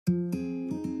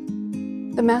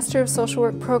The Master of Social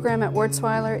Work program at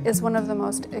Wurzweiler is one of the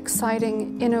most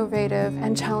exciting, innovative,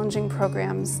 and challenging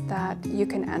programs that you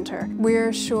can enter.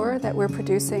 We're sure that we're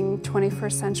producing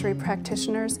 21st century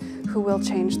practitioners who will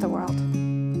change the world.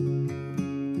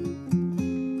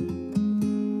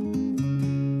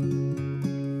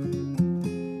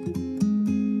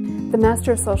 The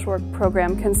Master of Social Work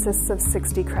program consists of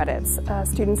 60 credits.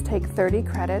 Students take 30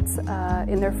 credits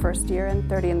in their first year and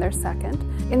 30 in their second.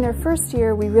 In their first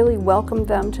year, we really welcome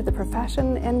them to the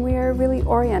profession, and we are really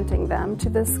orienting them to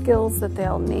the skills that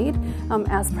they'll need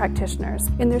as practitioners.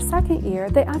 In their second year,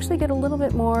 they actually get a little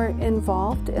bit more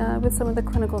involved with some of the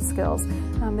clinical skills.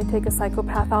 They take a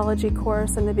psychopathology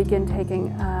course, and they begin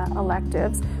taking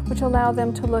electives, which allow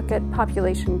them to look at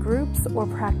population groups or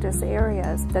practice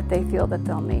areas that they feel that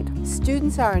they'll need.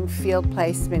 Students are in field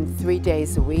placement 3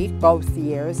 days a week, both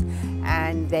years,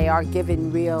 and they are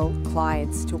given real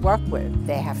clients to work with.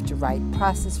 They have to write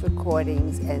process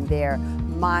recordings, and they're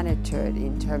monitored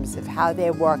in terms of how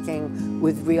they're working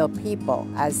with real people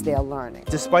as they're learning.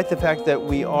 Despite the fact that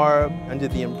we are under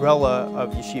the umbrella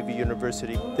of Yeshiva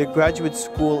University, the graduate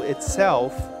school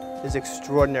itself is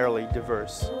extraordinarily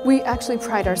diverse. We actually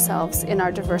pride ourselves in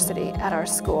our diversity at our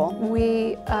school.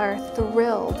 We are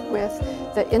thrilled with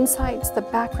the insights, the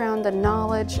background, the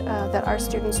knowledge that our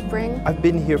students bring. I've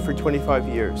been here for 25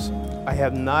 years. I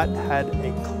have not had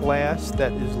a class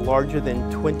that is larger than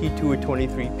 22 or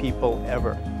 23 people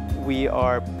ever. We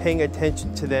are paying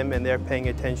attention to them, and they're paying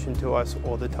attention to us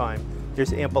all the time.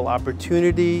 There's ample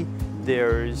opportunity,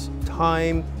 there's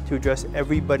time to address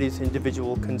everybody's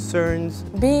individual concerns.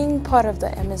 Being part of the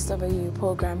MSW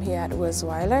program here at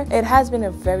Wurzweiler, it has been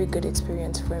a very good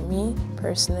experience for me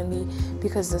personally,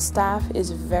 because the staff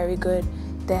is very good.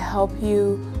 They help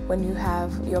you when you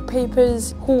have your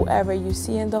papers. Whoever you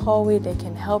see in the hallway, they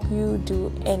can help you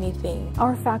do anything.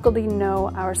 Our faculty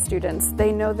know our students.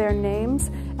 They know their names,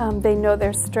 they know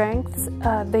their strengths,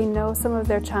 they know some of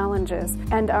their challenges.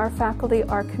 And our faculty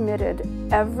are committed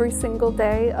every single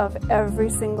day of every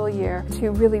single year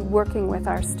to really working with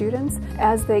our students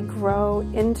as they grow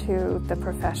into the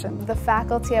profession. The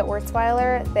faculty at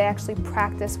Wurzweiler, they actually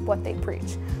practice what they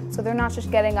preach. So they're not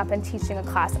just getting up and teaching a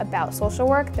class about social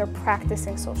work, they're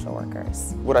practicing social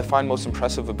workers. What I find most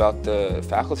impressive about the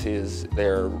faculty is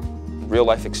their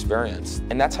real-life experience.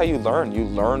 And that's how you learn. You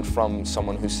learn from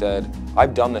someone who said,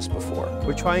 I've done this before.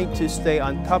 We're trying to stay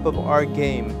on top of our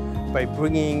game by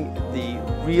bringing the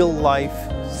real-life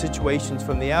situations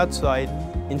from the outside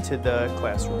into the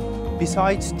classroom.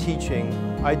 Besides teaching,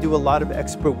 I do a lot of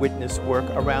expert witness work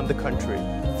around the country.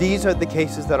 These are the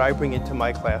cases that I bring into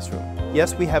my classroom.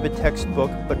 Yes, we have a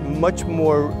textbook, but much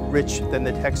more rich than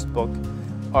the textbook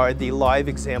are the live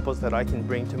examples that I can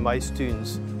bring to my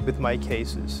students with my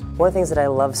cases. One of the things that I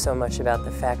love so much about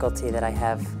the faculty that I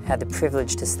have had the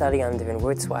privilege to study under in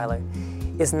Wurzweiler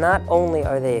is not only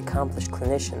are they accomplished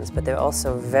clinicians, but they're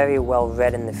also very well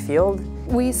read in the field.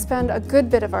 We spend a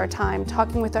good bit of our time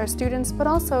talking with our students, but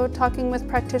also talking with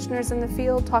practitioners in the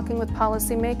field, talking with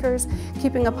policymakers,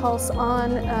 keeping a pulse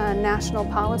on national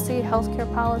policy,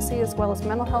 healthcare policy, as well as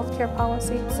mental health care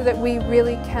policy, so that we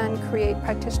really can create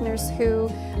practitioners who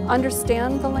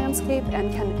understand the landscape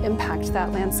and can impact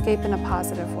that landscape in a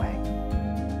positive way.